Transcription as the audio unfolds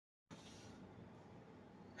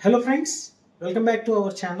Hello friends, welcome back to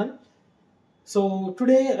our channel. So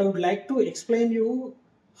today I would like to explain you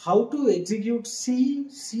how to execute C,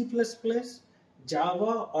 C++,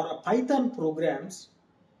 Java or a Python programs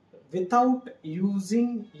without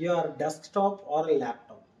using your desktop or a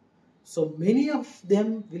laptop. So many of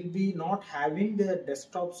them will be not having their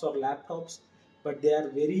desktops or laptops, but they are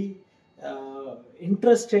very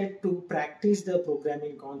interested to practice the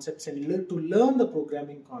programming concepts and to learn the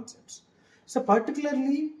programming concepts. So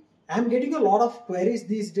particularly, I'm getting a lot of queries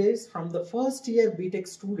these days from the first year BTech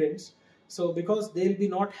students. So because they'll be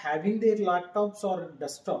not having their laptops or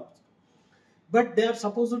desktops, but they are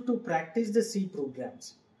supposed to practice the C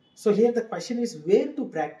programs. So here the question is where to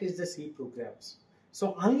practice the C programs.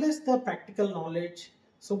 So unless the practical knowledge,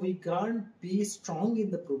 so we can't be strong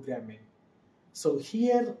in the programming. So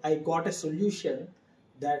here I got a solution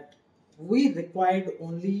that we required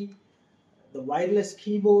only the wireless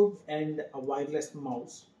keyboard and a wireless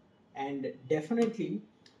mouse, and definitely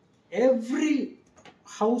every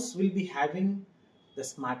house will be having the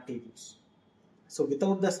smart TVs. So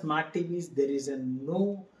without the smart TVs, there is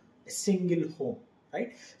no single home,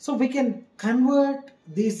 right? So we can convert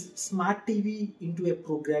this smart TV into a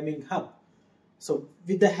programming hub. So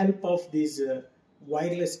with the help of this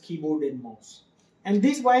wireless keyboard and mouse. And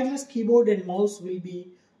this wireless keyboard and mouse will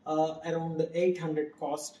be around 800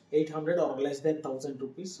 cost, 800 or less than 1000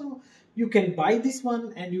 rupees. So you can buy this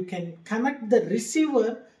one and you can connect the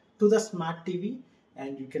receiver to the smart TV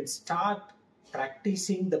and you can start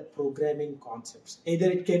practicing the programming concepts.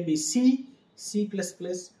 Either it can be C, C++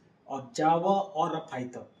 or Java or a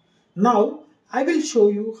Python. Now I will show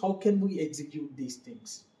you how can we execute these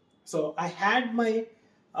things. So I had my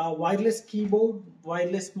wireless keyboard,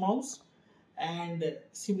 wireless mouse, and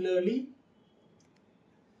similarly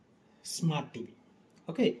smart TV.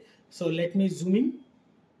 Okay, so let me zoom in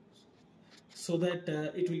so that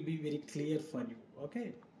it will be very clear for you.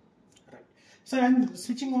 Okay, right. So I'm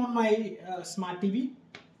switching on my smart TV.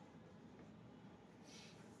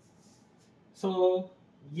 So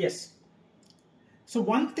yes. So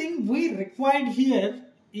one thing we required here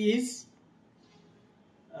is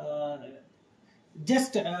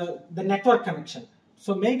just the network connection.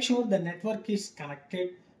 So make sure the network is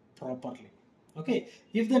connected properly. Okay,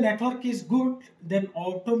 if the network is good, then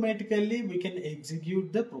automatically we can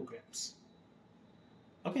execute the programs.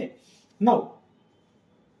 Okay, now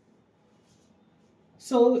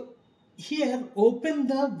so here open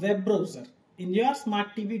the web browser. In your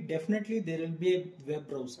smart TV, definitely there will be a web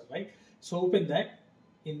browser, right? So open that.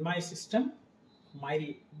 In my system,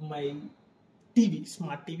 my TV,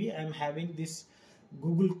 smart TV, I am having this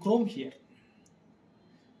Google Chrome here.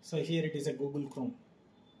 So here it is a Google Chrome.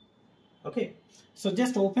 Okay, so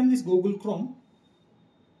just open this Google Chrome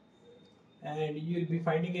and you will be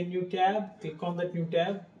finding a new tab. Click on that new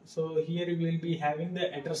tab. So here you will be having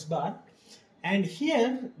the address bar, and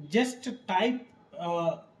here just type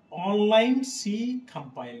online C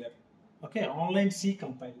compiler. Okay, online C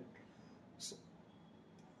compiler. So,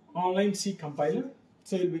 online C compiler.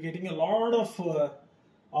 So you'll be getting a lot of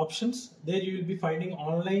options. There you will be finding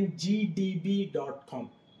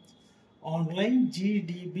onlinegdb.com.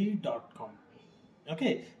 onlinegdb.com.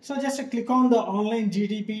 Okay, so just click on the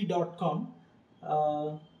onlinegdb.com.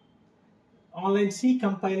 Online C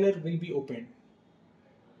compiler will be opened.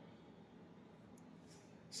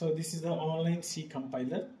 So this is the online C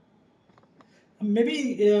compiler.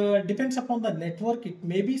 Maybe depends upon the network, it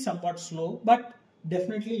may be somewhat slow, but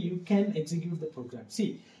definitely you can execute the program.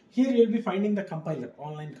 See, here you will be finding the compiler,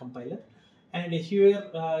 online compiler, and here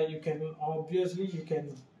you can obviously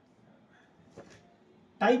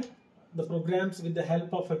type the programs with the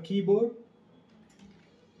help of a keyboard.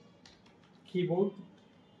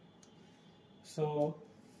 So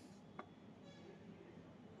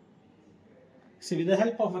see, with the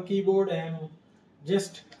help of a keyboard I am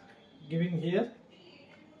just giving here.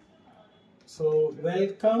 So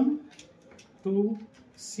welcome to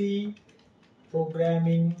C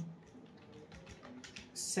programming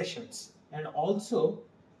sessions, and also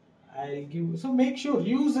I'll give, so make sure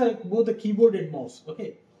use both the keyboard and mouse.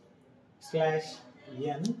 Okay,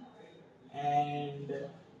 /n and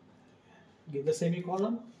give the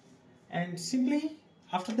semicolon, and simply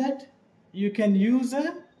after that you can use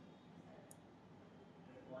a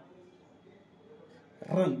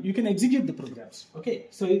run. You can execute the programs. Okay,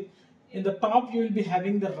 so in the top you will be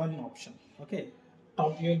having the run option. Okay,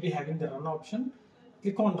 top you will be having the run option.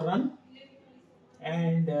 Click on run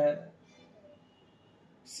and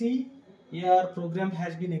see, your program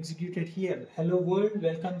has been executed here. Hello world,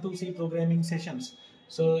 welcome to C programming sessions.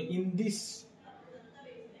 So in this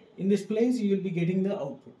place you will be getting the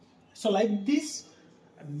output. So like this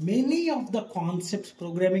many of the concepts,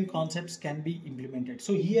 programming concepts can be implemented.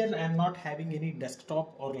 So here I am not having any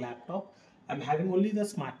desktop or laptop. I am having only the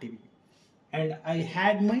smart TV. And I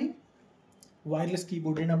had my wireless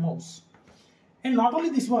keyboard and a mouse. And not only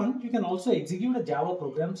this one, you can also execute a Java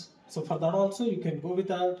programs. So for that also you can go with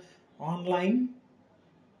a online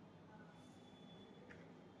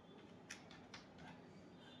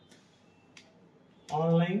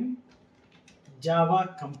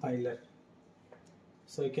Java compiler.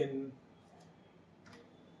 So you can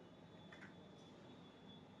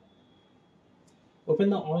open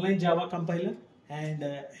the online Java compiler,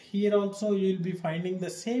 and here also you will be finding the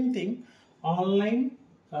same thing, online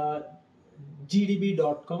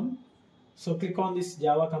gdb.com. So click on this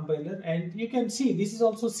Java compiler and you can see this is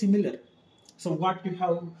also similar. So what you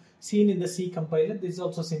have seen in the C compiler, this is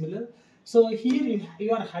also similar. So here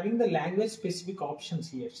you are having the language specific options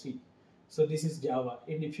here, see. So this is Java,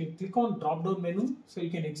 and if you click on drop down menu, so you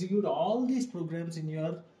can execute all these programs in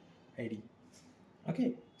your ID.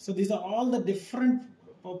 Okay, so these are all the different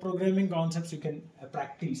programming concepts you can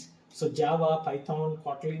practice. So Java, Python,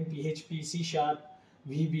 Kotlin, PHP, C Sharp,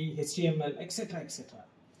 VB, HTML, etc. etc.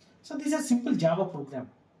 So these are simple Java program.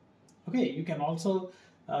 Okay, you can also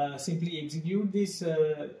simply execute this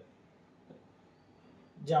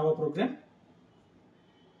Java program.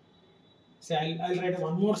 So I'll write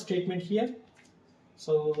one more statement here.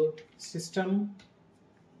 So system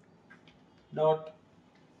dot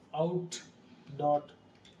out dot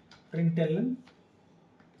println,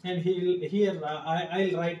 and here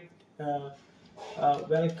I'll write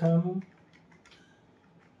welcome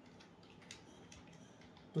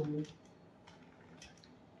to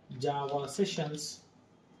Java sessions,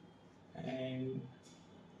 and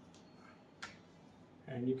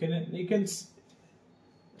you can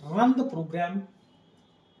run the program,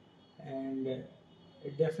 and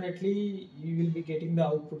definitely you will be getting the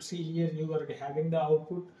output. See here you are having the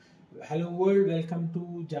output, hello world, welcome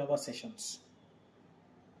to Java sessions.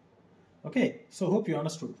 Okay, so hope you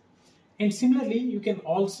understood. And similarly you can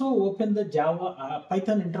also open the Java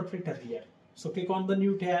Python interpreter here. So click on the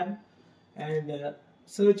new tab and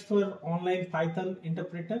search for online Python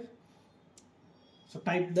interpreter. So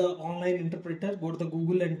type the online interpreter, go to the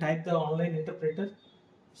Google and type the online interpreter,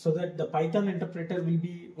 so that the Python interpreter will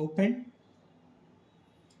be open,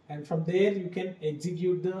 and from there you can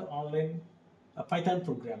execute the online Python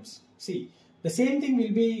programs. See, the same thing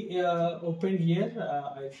will be open here.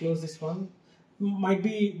 I close this one. Might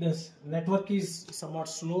be this network is somewhat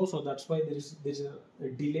slow, so that's why there is a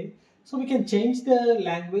delay. So we can change the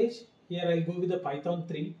language. Here I'll go with the Python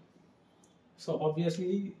 3. So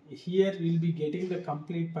obviously here we'll be getting the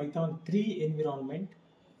complete Python 3 environment,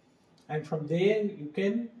 and from there you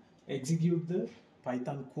can execute the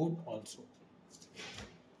Python code also.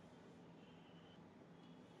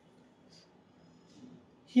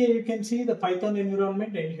 Here you can see the Python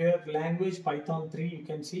environment, and here language Python 3 you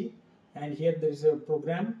can see, and here there is a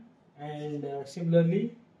program, and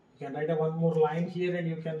similarly you can write one more line here and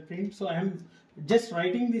you can print. So I am just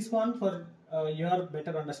writing this one for your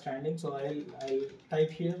better understanding. So I'll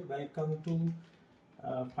type here welcome to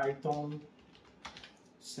Python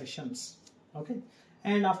sessions. Okay,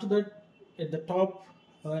 and after that at the top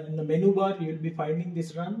in the menu bar you will be finding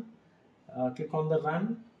this run. Click on the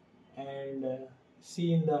run and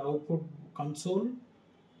see in the output console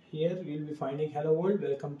here you will be finding hello world,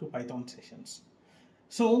 welcome to Python sessions.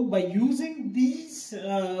 So by using these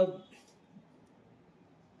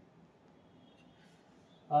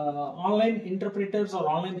online interpreters or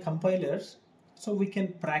online compilers, so we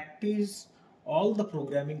can practice all the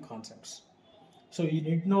programming concepts. So you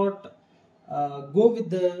need not go with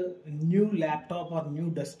the new laptop or new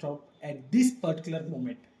desktop at this particular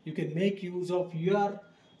moment. You can make use of your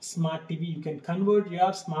smart TV. You can convert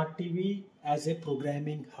your smart TV as a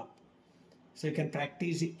programming hub. So you can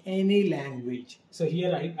practice any language. So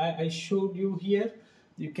here I showed you here.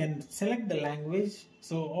 You can select the language.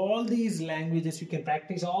 So all these languages, you can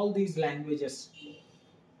practice all these languages.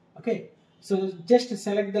 Okay. So just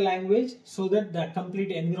select the language so that the complete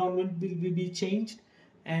environment will be changed,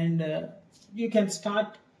 and you can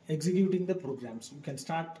start executing the programs. You can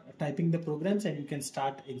start typing the programs and you can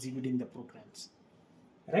start executing the programs.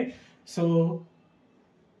 Right? So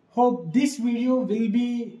hope this video will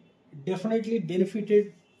be definitely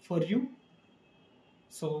benefited for you.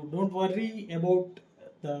 So don't worry about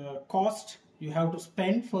the cost you have to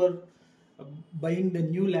spend for buying the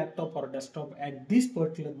new laptop or desktop at this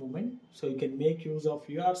particular moment. So you can make use of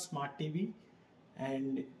your smart TV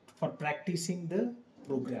and for practicing the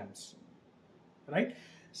programs. Right?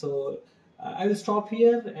 So I will stop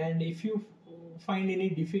here, and if you find any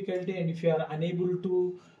difficulty, and if you are unable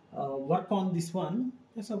to work on this one,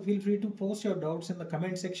 so feel free to post your doubts in the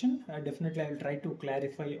comment section. Definitely I will try to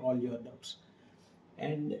clarify all your doubts.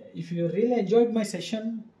 And if you really enjoyed my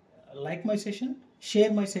session, like my session,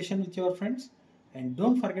 share my session with your friends, and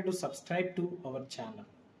don't forget to subscribe to our channel.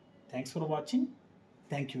 Thanks for watching.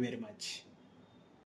 Thank you very much.